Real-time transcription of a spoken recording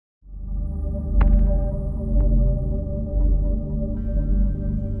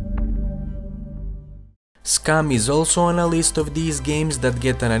SCUM is also on a list of these games that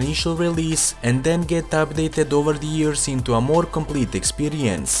get an initial release and then get updated over the years into a more complete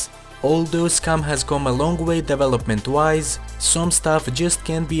experience. Although SCUM has come a long way development-wise, some stuff just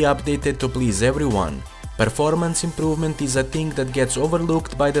can't be updated to please everyone. Performance improvement is a thing that gets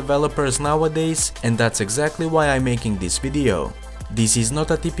overlooked by developers nowadays, and that's exactly why I'm making this video. This is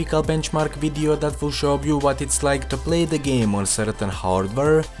not a typical benchmark video that will show you what it's like to play the game on certain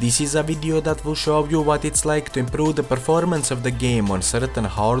hardware. This is a video that will show you what it's like to improve the performance of the game on certain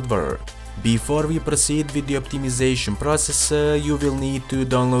hardware. Before we proceed with the optimization process, you will need to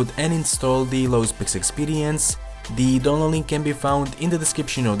download and install the LowSpecs Experience. The download link can be found in the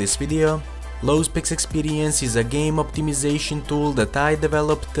description of this video. LowSpecs Experience is a game optimization tool that I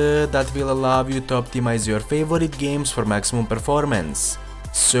developed that will allow you to optimize your favorite games for maximum performance.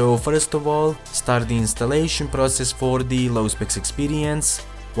 So first of all, start the installation process for the LowSpecs Experience.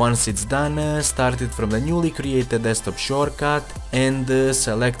 Once it's done, start it from the newly created desktop shortcut and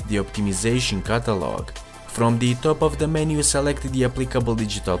select the optimization catalog. From the top of the menu, select the applicable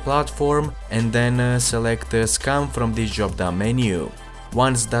digital platform and then select SCUM from the drop-down menu.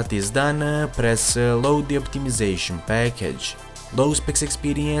 Once that is done, press load the optimization package. LowSpecs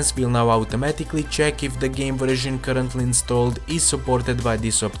Experience will now automatically check if the game version currently installed is supported by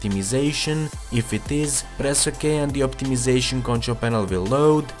this optimization. If it is, press OK and the optimization control panel will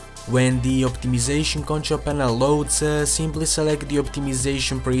load. When the optimization control panel loads, simply select the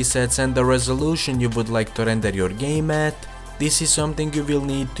optimization presets and the resolution you would like to render your game at. This is something you will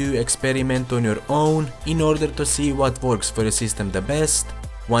need to experiment on your own in order to see what works for your system the best.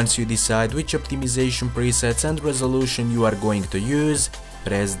 Once you decide which optimization presets and resolution you are going to use,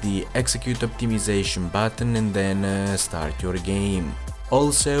 press the execute optimization button and then start your game.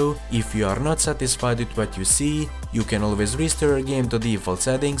 Also, if you are not satisfied with what you see, you can always restore your game to default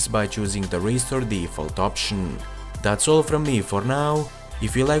settings by choosing the restore default option. That's all from me for now.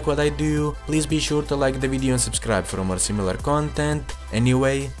 If you like what I do, please be sure to like the video and subscribe for more similar content.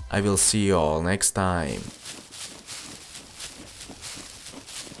 Anyway, I will see you all next time.